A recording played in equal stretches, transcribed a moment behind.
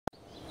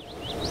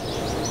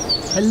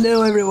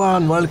Hello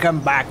everyone, welcome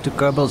back to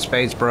Kerbal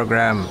Space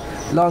Program.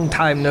 Long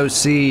time no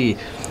see.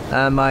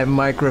 My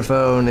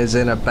microphone is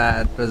in a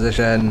bad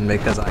position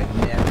because I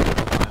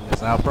never planned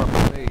this out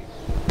properly.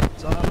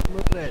 So I'll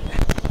move it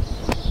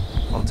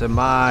onto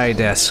my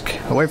desk,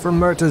 away from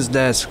Murta's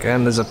desk,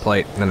 and there's a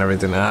plate and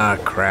everything. Ah,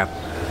 crap.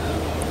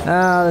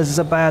 This is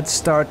a bad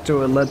start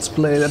to a Let's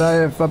Play that I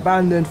have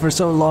abandoned for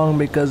so long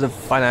because of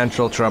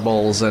financial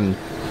troubles and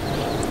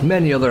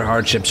many other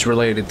hardships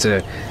related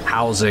to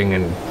housing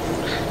and,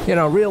 you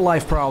know, real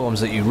life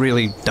problems that you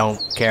really don't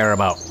care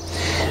about.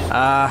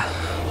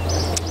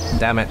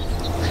 Damn it.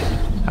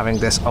 Having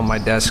this on my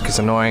desk is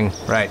annoying.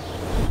 Right.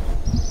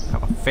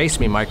 Face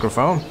me,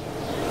 microphone.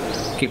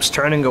 Keeps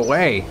turning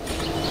away.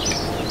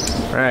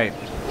 Right.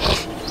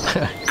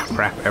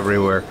 Crap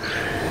everywhere.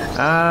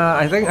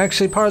 I think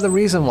actually part of the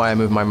reason why I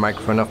moved my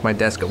microphone off my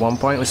desk at one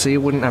point was so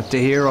you wouldn't have to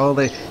hear all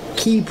the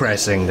key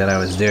pressing that I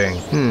was doing.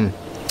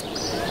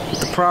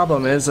 The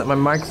problem is that my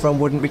microphone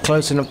wouldn't be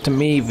close enough to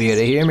me for you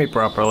to hear me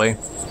properly.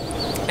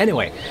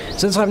 Anyway,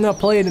 since I've not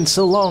played in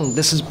so long,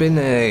 this has been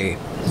a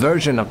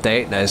version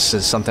update. This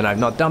is something I've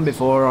not done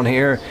before on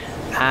here,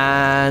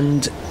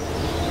 and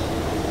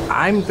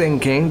I'm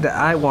thinking that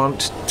I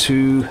want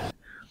to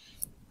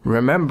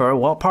remember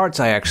what parts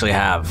I actually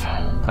have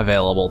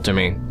available to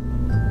me.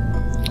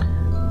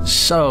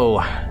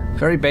 So,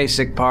 very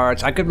basic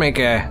parts. I could make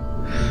a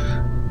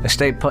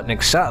stay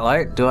putnik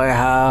satellite. Do I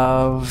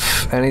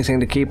have anything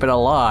to keep it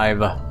alive?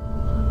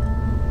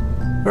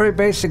 Very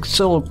basic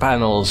solar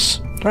panels.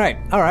 Right,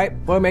 alright,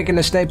 we're making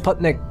a stay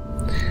putnik.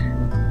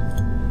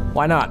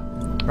 Why not?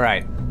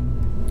 Right.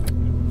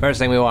 First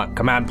thing we want,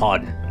 command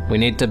pod. We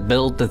need to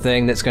build the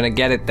thing that's gonna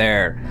get it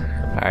there.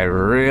 I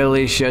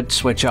really should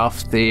switch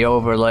off the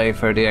overlay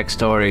for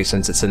Dxtory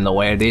since it's in the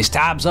way of these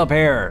tabs up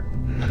here.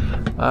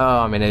 Oh,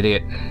 I'm an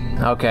idiot.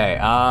 Okay,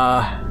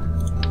 I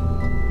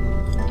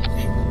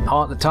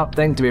want the top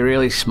thing to be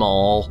really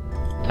small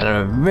and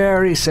a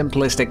very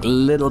simplistic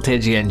little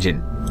Tigi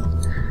engine.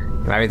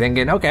 You might be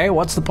thinking, okay,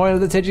 what's the point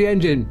of the Tigi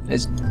engine?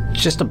 It's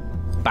just a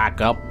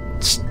backup.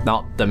 It's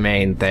not the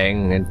main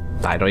thing, and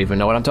I don't even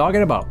know what I'm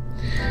talking about.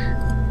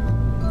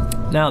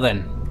 Now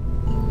then,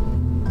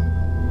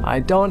 I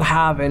don't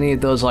have any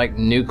of those like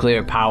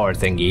nuclear power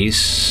thingies,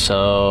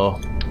 so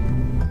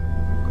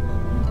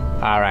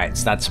alright,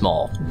 it's that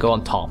small. Go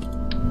on top.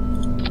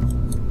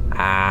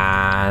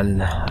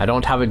 And I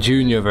don't have a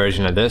junior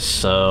version of this,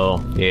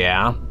 so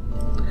yeah.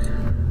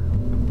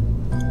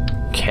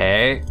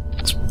 Okay,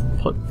 let's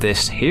put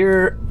this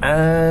here,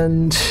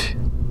 and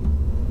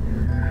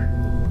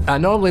I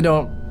normally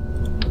don't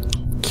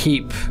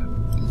keep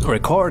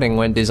recording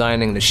when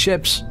designing the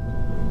ships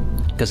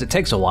because it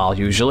takes a while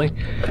usually.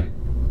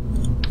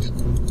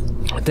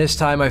 This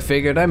time I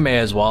figured I may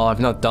as well.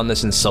 I've not done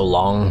this in so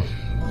long.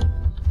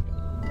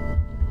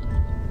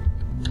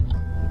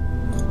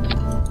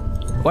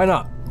 Why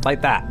not?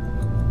 Like that.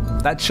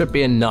 That should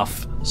be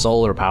enough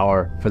solar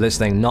power for this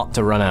thing not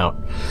to run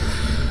out.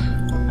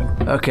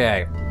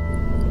 Okay.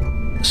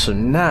 So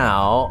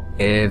now,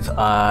 if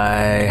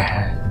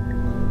I...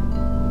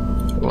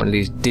 one of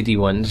these diddy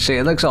ones. See,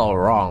 it looks all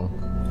wrong.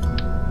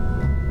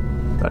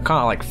 I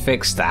can't, like,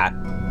 fix that.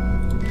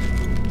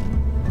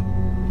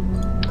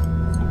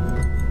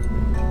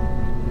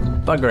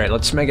 Bugger it,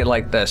 let's make it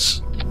like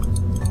this.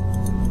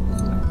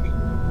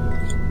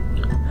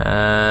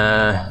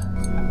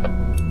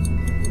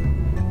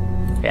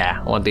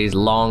 Yeah, I want these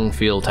long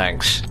fuel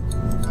tanks.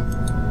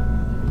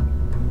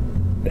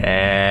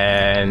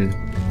 And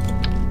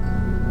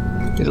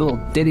these little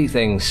diddy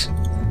things.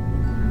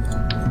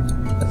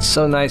 It's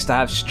so nice to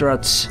have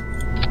struts.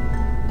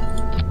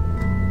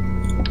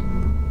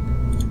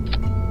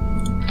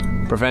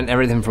 Prevent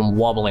everything from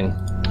wobbling.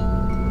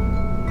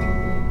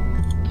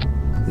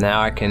 Now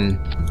I can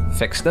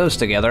fix those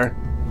together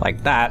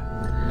like that.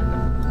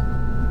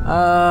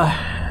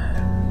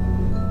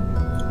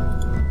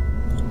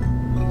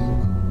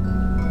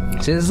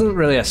 See, this isn't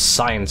really a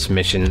science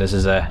mission, this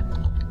is a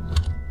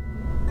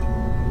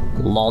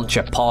launch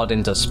a pod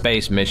into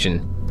space mission.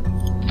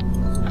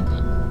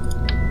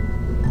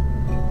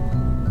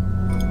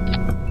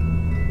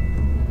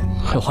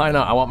 Why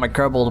not? I want my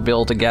Kerbal to be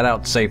able to get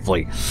out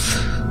safely.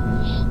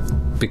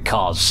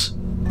 Because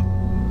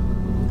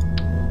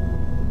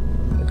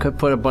I could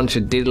put a bunch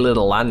of diddy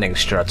little landing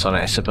struts on it,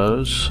 I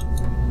suppose.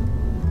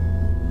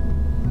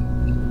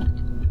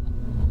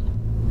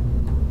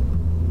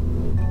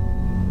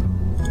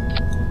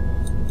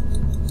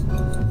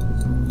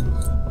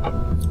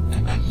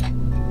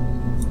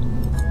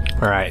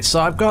 Alright, so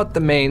I've got the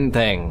main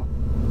thing.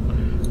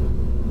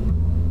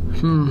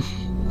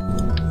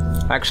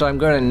 Actually, I'm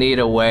gonna need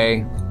a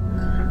way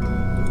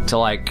to,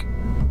 like,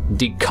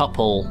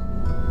 decouple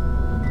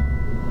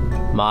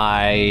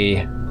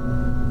my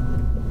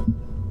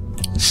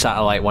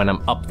satellite when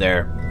I'm up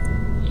there.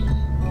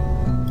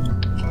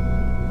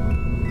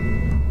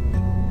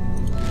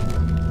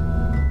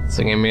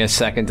 So give me a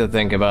second to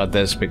think about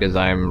this because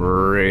I'm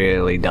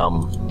really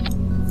dumb.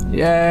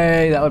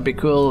 Yay, that would be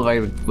cool if I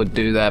would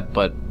do that,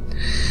 but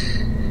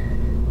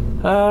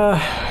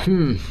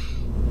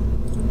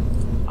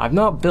I've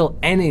not built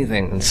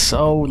anything in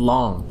so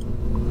long.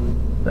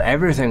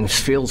 Everything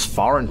feels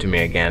foreign to me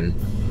again.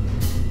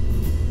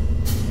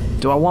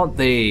 Do I want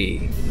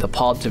the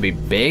pod to be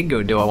big,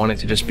 or do I want it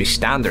to just be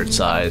standard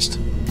sized?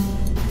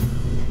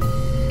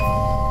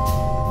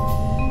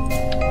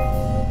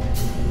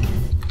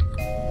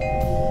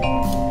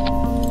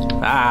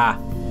 Ah,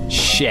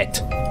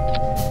 shit.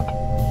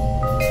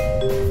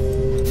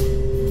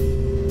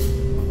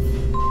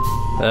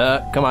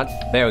 Come on.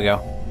 There we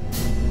go.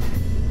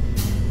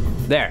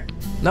 There.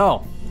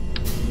 No.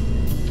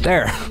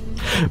 There.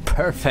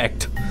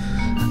 Perfect.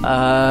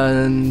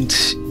 And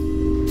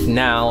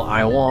now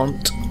I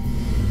want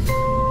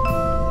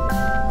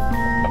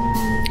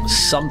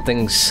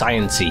something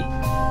sciencey.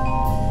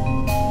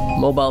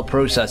 Mobile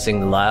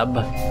Processing Lab,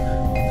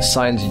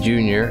 Science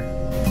Junior.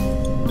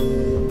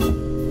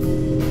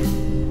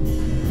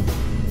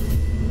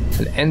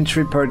 An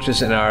entry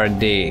purchase in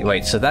R&D.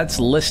 Wait, so that's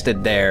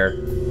listed there,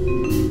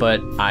 but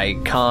I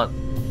can't.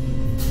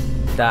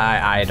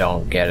 I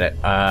don't get it.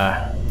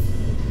 Ah.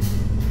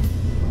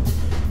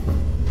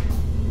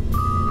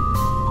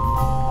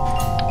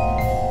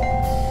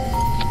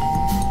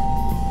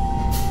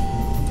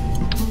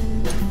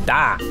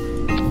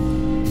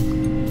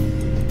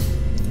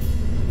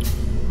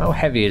 How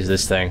heavy is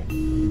this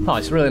thing? Oh,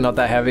 it's really not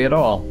that heavy at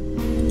all.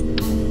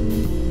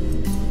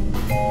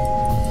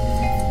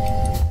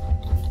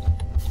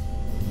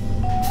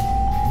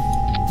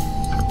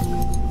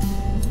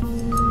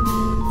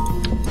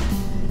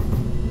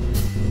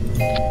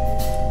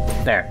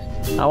 There.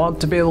 I want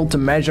to be able to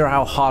measure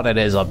how hot it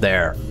is up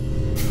there.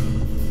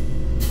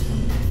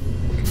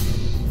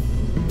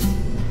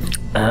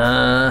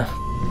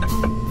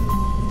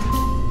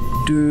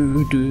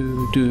 Do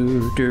do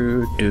do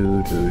do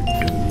do do do.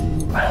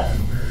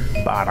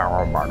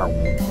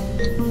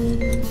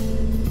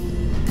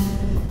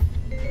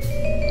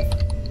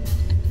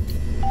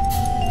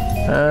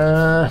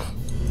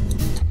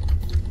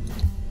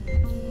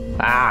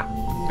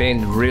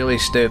 Being really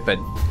stupid.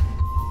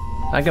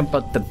 I can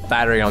put the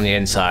battery on the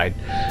inside.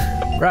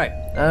 Right,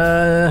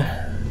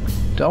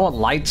 do I want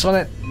lights on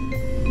it?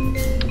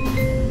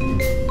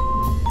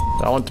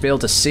 Do I want to be able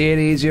to see it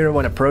easier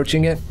when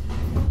approaching it?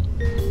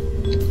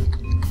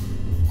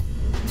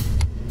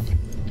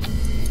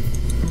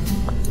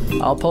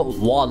 I'll put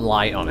one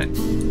light on it.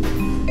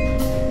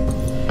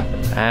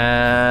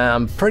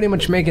 I'm pretty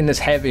much making this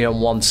heavy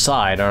on one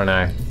side, aren't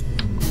I?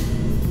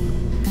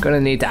 Gonna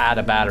need to add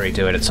a battery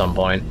to it at some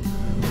point.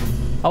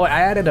 Oh wait,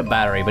 I added a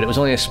battery, but it was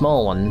only a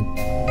small one.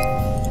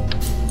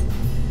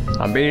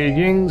 I'm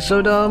being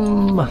so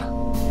dumb.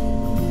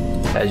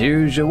 As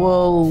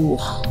usual.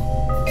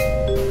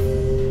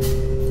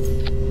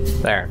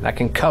 There, that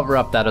can cover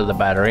up that other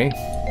battery.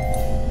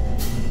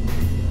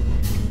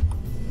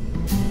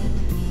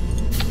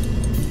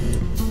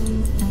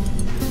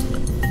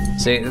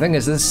 See, the thing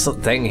is, this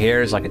thing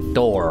here is like a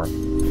door.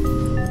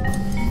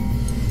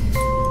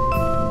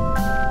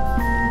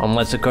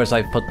 Unless, of course,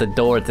 I put the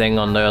door thing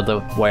on the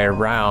other way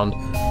around.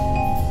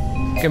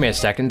 Give me a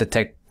second to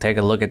take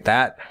a look at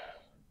that.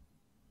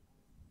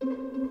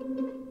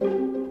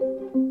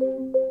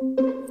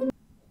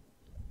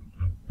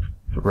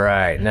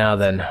 Right, now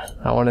then,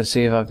 I want to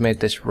see if I've made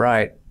this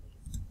right.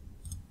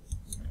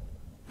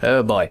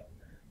 Oh boy,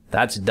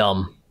 that's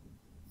dumb.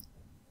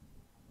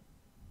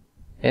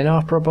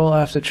 Inoperable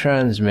after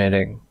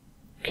transmitting.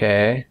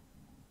 Okay.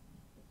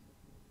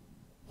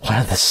 One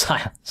of the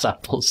science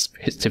samples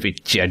appears to be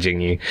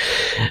judging you.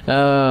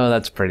 Oh,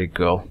 that's pretty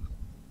cool.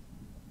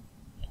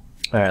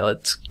 Alright,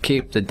 let's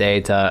keep the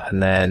data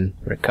and then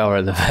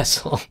recover the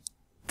vessel.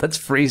 That's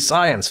free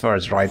science for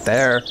us right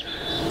there.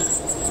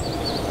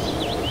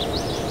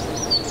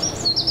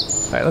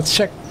 Alright,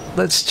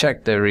 let's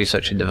check the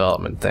research and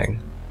development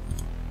thing.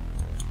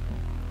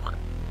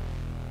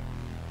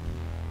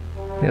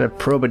 Need a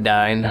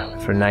probodyne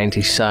for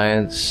 90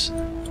 science.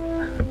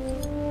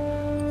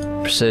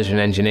 Precision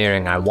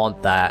engineering, I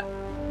want that.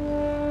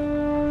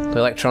 The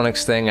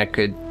electronics thing I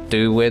could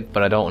do with,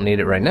 but I don't need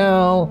it right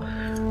now.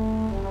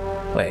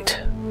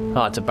 Wait.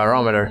 Oh, it's a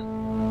barometer.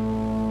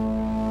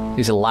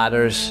 These are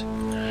ladders.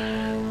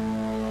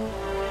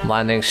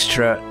 Landing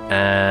strut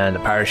and a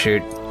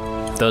parachute.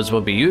 Those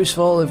will be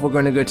useful if we're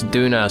going to go to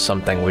Duna or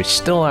something. We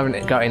still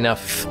haven't got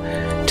enough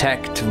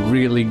tech to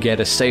really get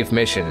a safe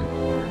mission.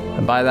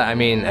 And by that I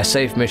mean a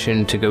safe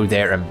mission to go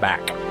there and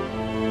back.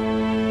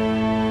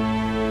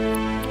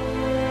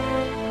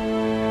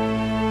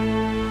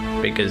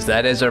 Because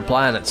that is our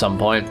plan at some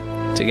point.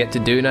 To get to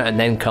Duna and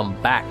then come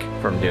back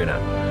from Duna.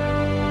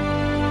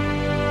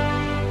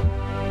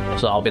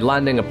 So I'll be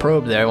landing a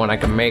probe there when I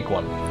can make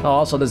one. Oh,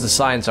 also there's the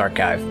science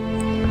archive.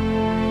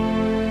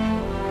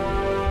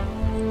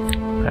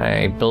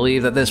 I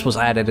believe that this was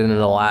added in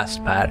the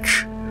last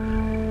patch.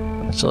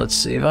 So let's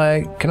see if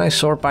can I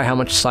sort by how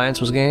much science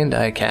was gained?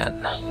 I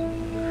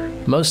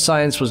can. Most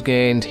science was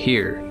gained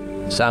here.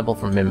 Sample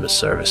from Nimbus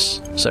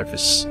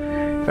surface.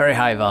 Very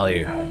high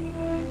value.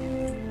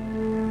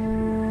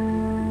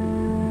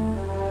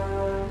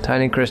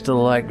 Tiny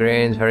crystal-like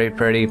grains, very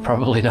pretty,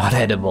 probably not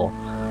edible.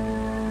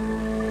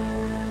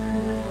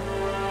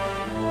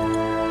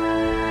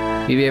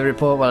 EVA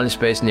report while in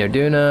space near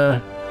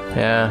Duna.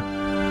 Yeah.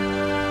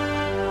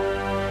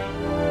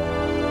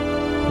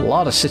 A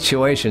lot of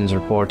situations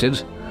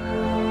reported.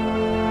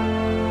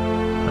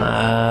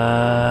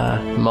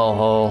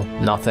 Moho,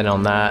 nothing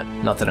on that.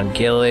 Nothing on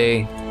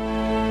Gilly.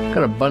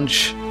 Got a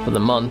bunch for the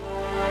month.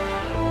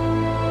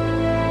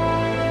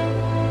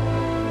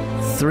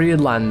 3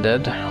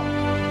 landed.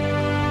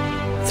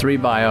 3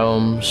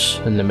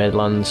 biomes in the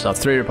Midlands.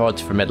 3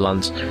 reports for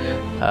Midlands.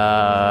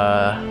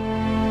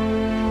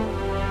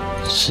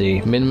 Let's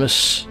see.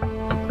 Minmus.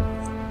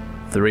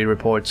 3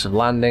 reports of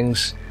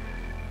landings.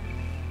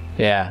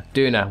 Yeah,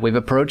 Duna. We've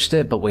approached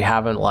it, but we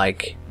haven't,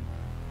 like,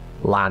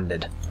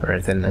 landed or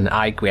anything. And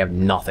Ike, we have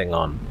nothing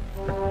on.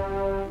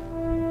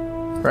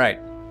 Right.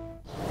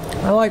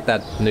 I like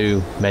that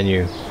new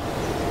menu.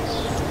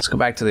 Let's go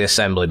back to the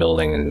assembly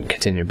building and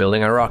continue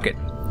building our rocket.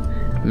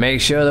 Make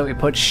sure that we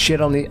put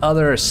shit on the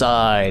other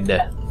side.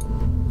 I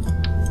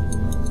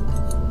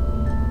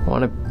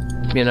want to,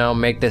 you know,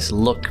 make this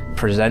look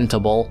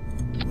presentable.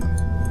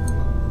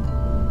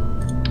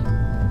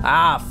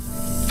 Ah,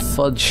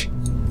 fudge.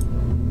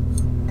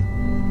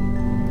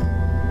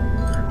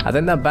 I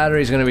think that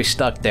battery's gonna be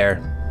stuck there.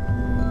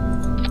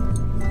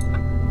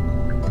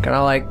 Can I,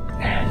 like,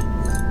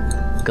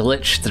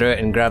 glitch through it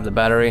and grab the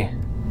battery?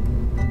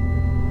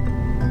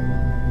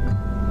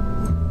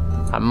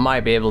 I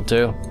might be able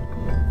to.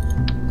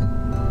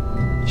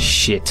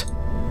 Shit.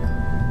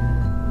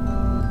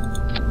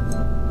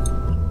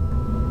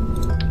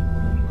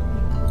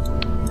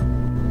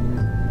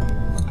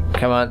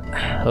 Come on.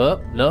 Oh,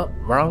 no,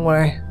 wrong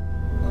way.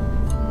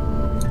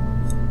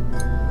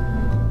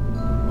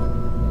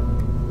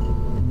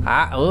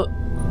 Ah,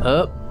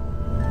 up,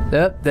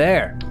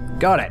 there.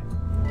 Got it.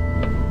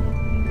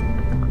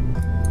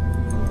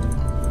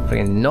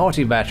 Freaking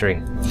naughty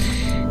battery.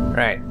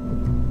 Right.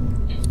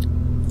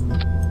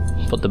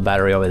 Put the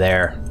battery over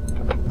there.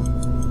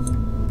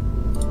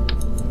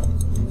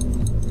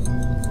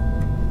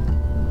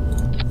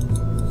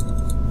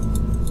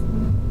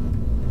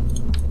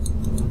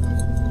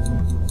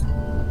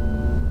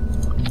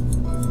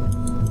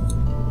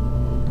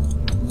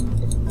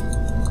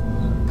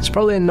 It's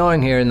probably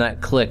annoying hearing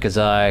that click as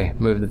I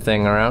move the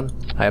thing around.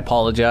 I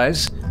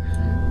apologize.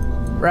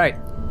 Right.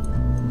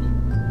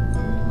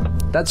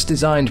 That's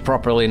designed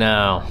properly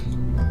now.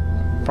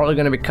 Probably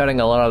going to be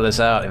cutting a lot of this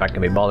out if I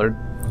can be bothered.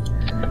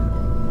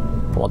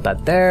 Want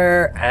that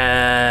there,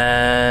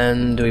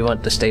 and we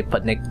want to stay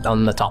putting it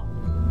on the top.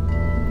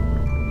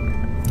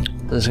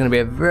 This is going to be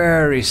a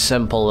very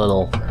simple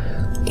little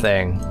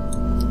thing.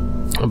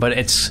 But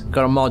it's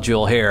got a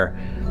module here,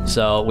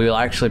 so we will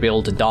actually be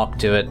able to dock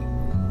to it.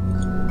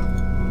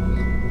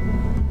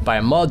 By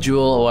a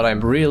module, what I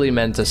really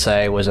meant to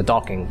say was a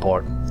docking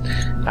port.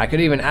 I could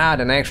even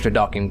add an extra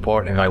docking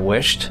port if I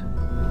wished.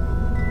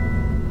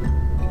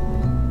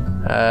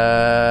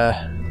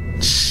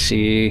 Let's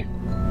see.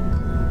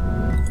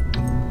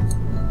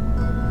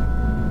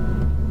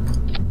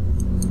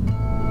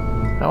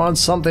 I want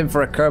something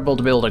for a Kerbal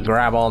to be able to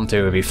grab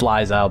onto if he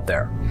flies out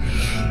there.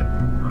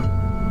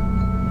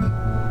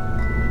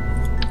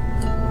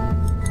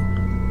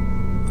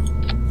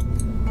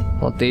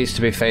 Want these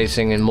to be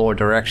facing in more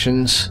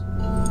directions.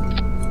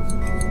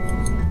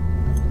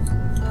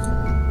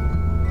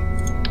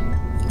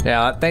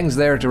 Yeah, that thing's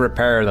there to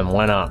repair them,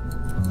 why not?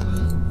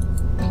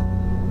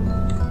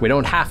 We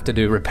don't have to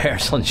do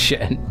repairs on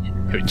shit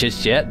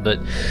just yet, but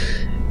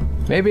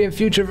maybe in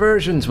future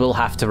versions we'll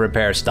have to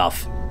repair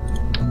stuff.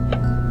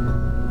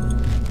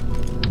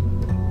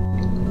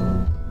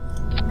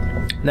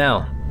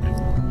 Now,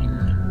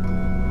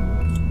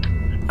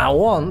 I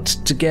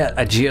want to get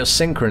a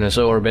geosynchronous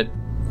orbit.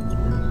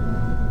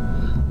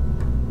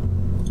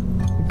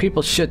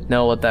 People should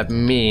know what that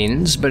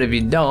means, but if you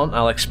don't,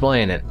 I'll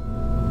explain it.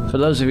 For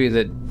those of you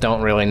that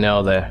don't really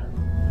know the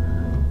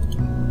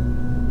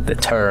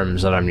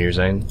terms that I'm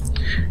using,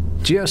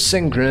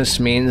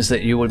 geosynchronous means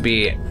that you would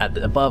be at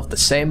above the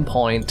same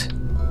point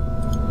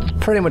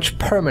pretty much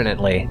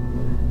permanently,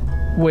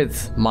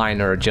 with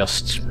minor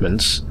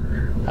adjustments,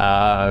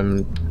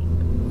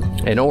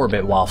 in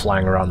orbit while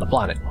flying around the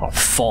planet. Or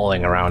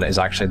falling around is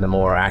actually the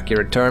more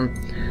accurate term.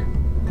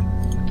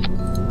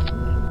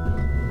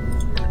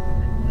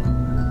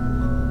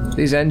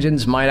 These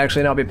engines might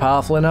actually not be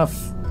powerful enough.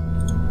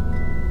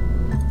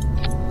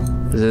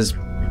 This is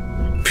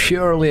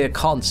purely a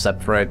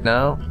concept right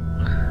now.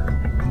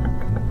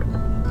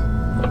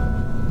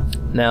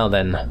 Now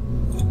then.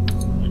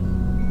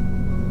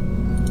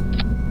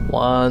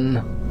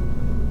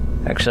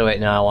 1. Actually, wait,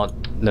 no, I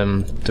want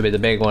them to be the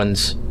big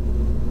ones.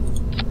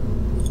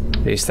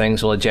 These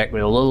things will eject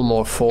with a little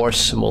more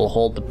force and will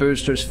hold the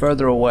boosters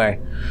further away.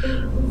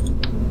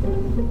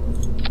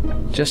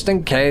 Just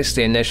in case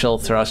the initial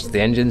thrust of the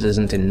engines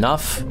isn't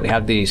enough, we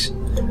have these.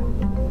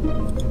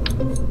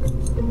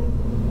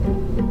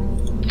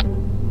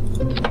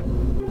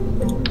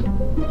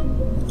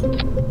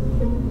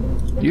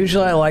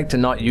 Usually I like to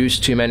not use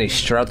too many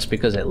struts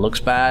because it looks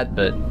bad,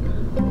 but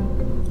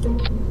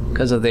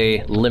because of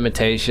the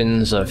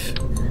limitations of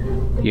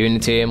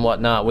Unity and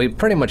whatnot. We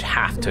pretty much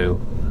have to.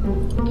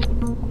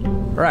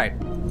 Right.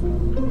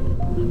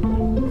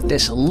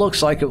 This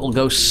looks like it will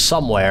go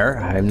somewhere.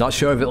 I'm not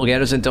sure if it will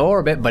get us into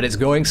orbit, but it's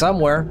going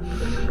somewhere.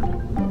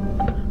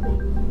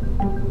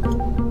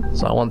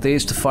 So I want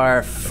these to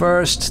fire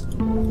first,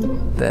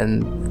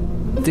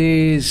 then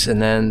these,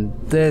 and then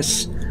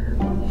this.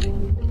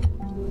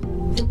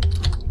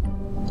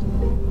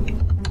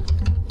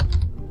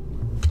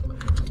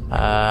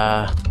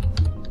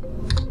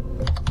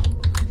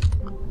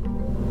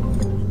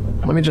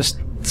 Let me just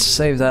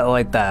save that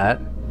like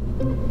that.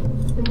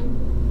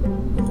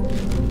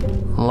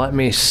 Let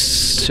me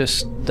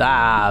just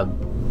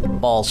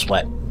ball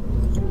sweat. I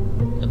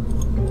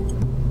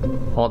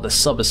want the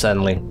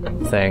sub-assembly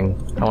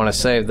thing. I want to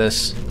save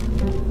this.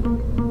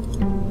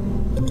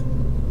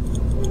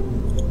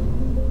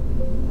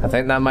 I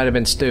think that might have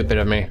been stupid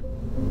of me.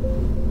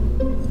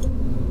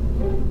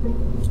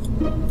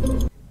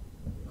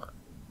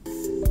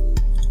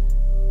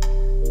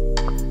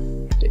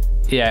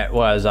 Yeah, it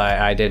was.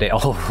 I did it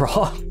all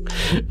wrong.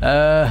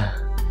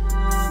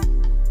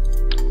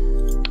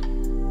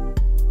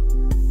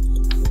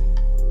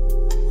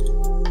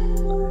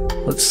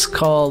 Let's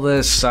call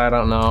this, I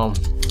don't know,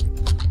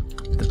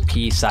 the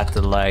P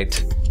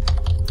satellite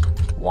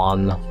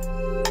 1.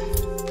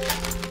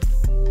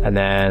 And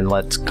then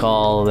let's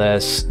call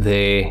this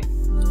the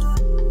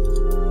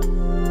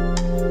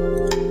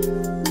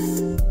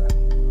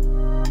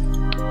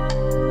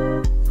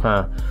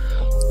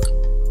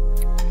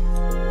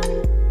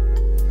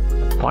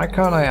why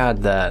can't I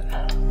add that?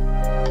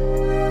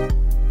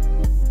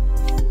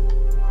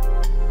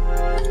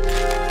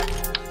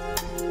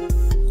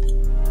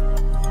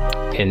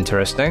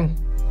 Interesting.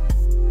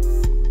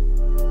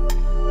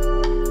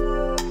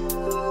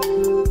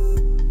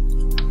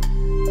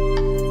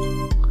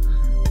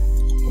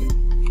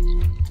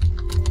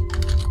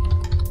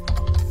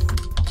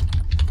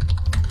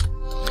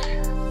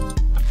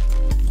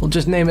 We'll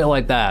just name it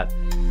like that.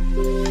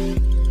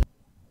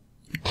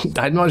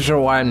 I'm not sure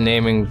why I'm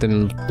naming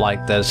them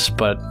like this,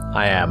 but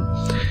I am.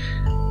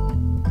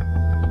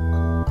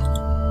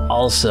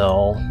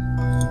 Also,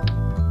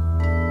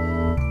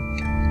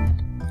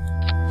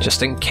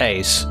 just in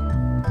case,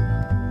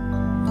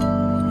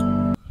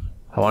 I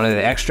wanted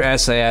the extra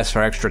SAS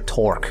for extra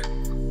torque.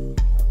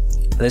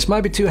 This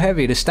might be too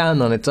heavy to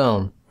stand on its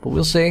own, but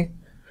we'll see.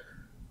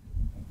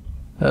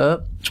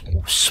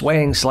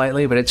 Swaying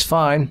slightly, but it's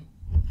fine.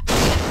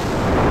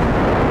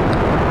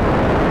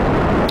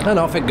 And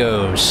off it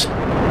goes.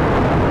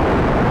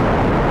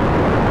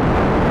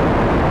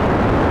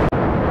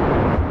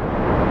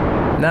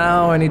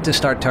 Now I need to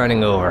start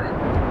turning over.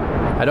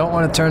 I don't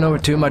want to turn over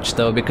too much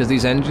though, because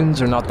these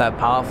engines are not that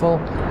powerful.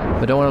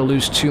 I don't want to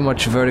lose too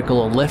much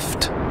vertical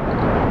lift.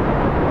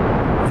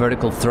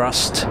 Vertical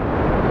thrust.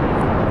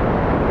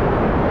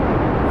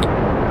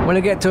 When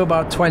I get to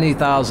about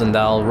 20,000,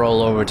 I'll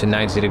roll over to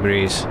 90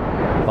 degrees.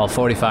 Well,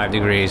 45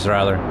 degrees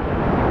rather.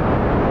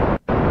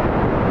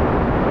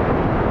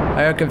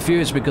 I got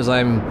confused because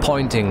I'm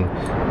pointing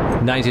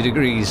 90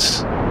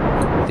 degrees,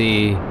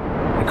 the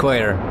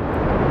equator.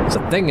 There's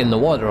a thing in the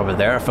water over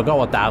there, I forgot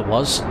what that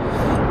was.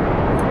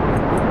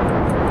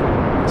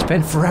 It's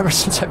been forever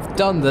since I've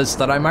done this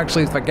that I'm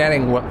actually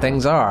forgetting what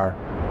things are.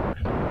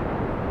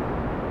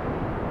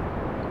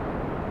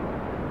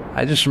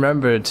 I just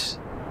remembered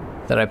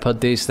that I put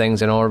these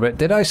things in orbit.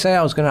 Did I say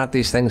I was going to have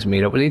these things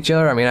meet up with each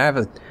other? I mean, I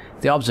have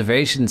the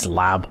observations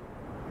lab.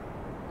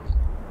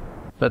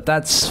 But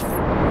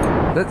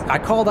I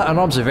call that an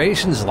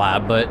observations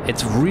lab, but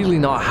it's really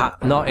not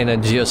in a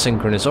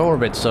geosynchronous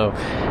orbit, so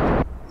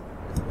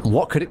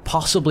what could it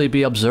possibly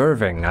be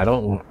observing? I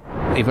don't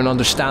even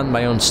understand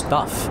my own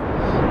stuff.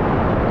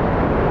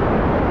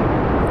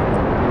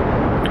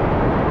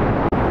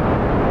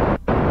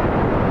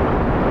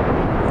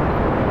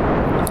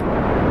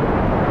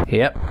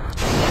 Yep.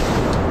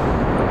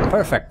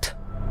 Perfect.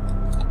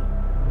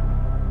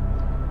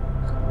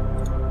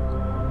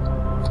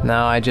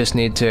 Now I just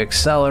need to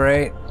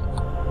accelerate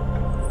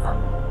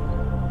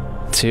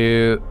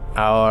to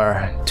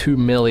our 2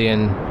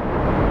 million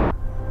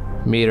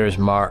meters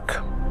mark.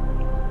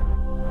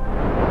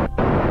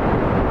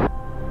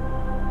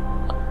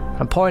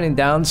 I'm pointing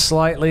down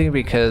slightly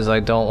because I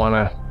don't want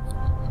to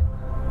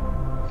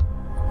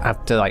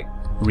have to like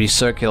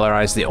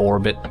recircularize the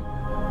orbit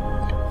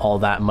all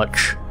that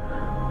much.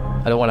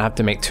 I don't want to have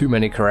to make too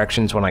many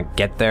corrections when I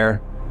get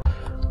there.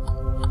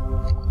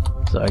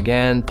 So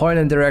again, point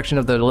in the direction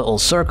of the little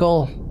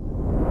circle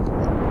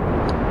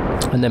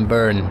and then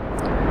burn.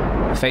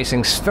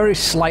 Facing very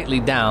slightly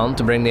down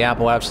to bring the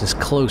apoapsis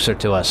closer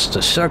to us, to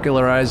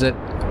circularize it.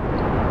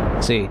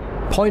 See,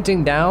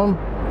 pointing down,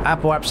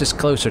 apoapsis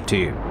closer to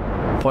you.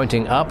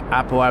 Pointing up,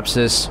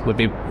 apoapsis would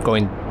be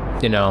going,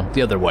 you know,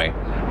 the other way.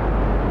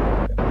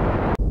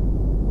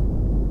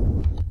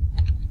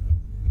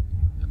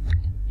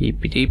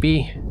 Yeepy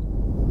deepy.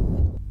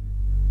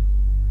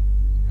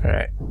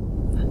 Alright.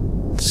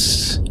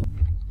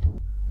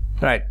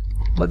 Alright,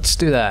 let's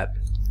do that.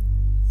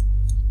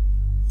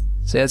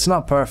 See, it's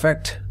not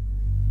perfect.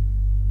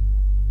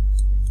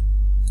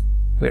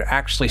 we're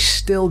actually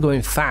still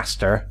going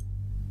faster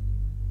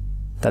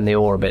than the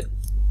orbit.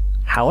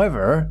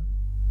 However,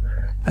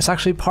 that's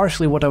actually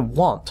partially what I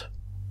want.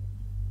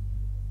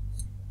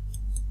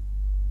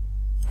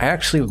 I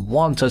actually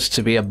want us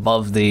to be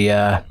above the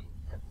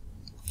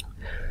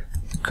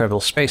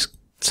Kerbal Space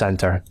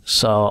Center,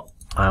 so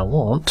I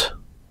want...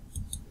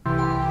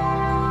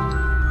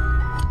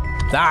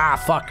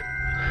 Ah, fuck!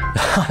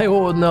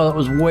 Oh no, that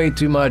was way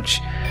too much.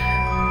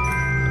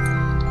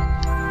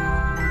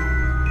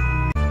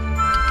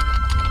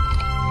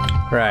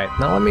 Right,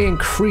 now let me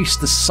increase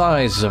the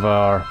size of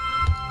our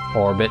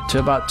orbit to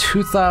about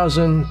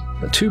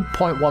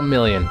 2.1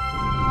 million.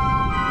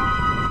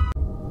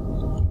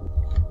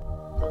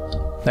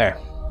 There.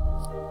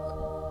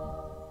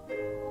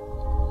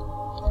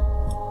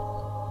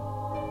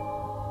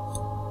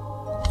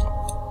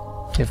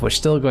 If we're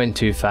still going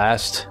too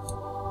fast,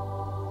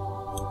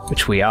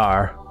 which we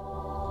are,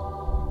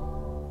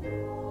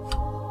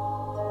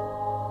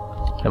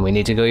 and we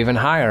need to go even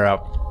higher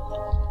up.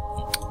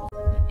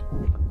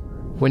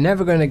 We're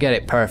never going to get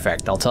it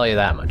perfect, I'll tell you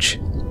that much.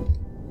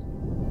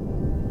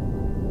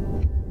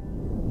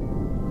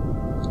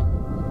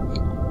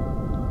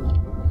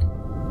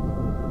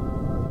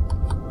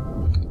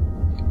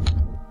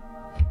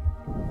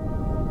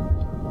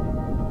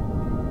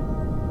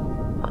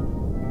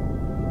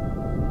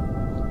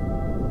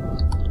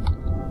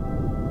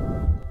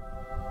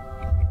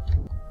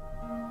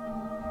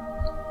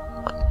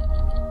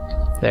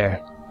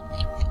 There.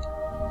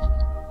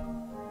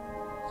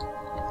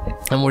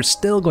 And we're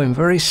still going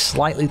very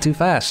slightly too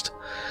fast.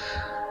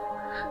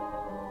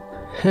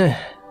 It's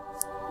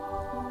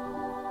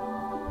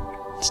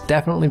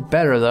definitely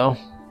better though.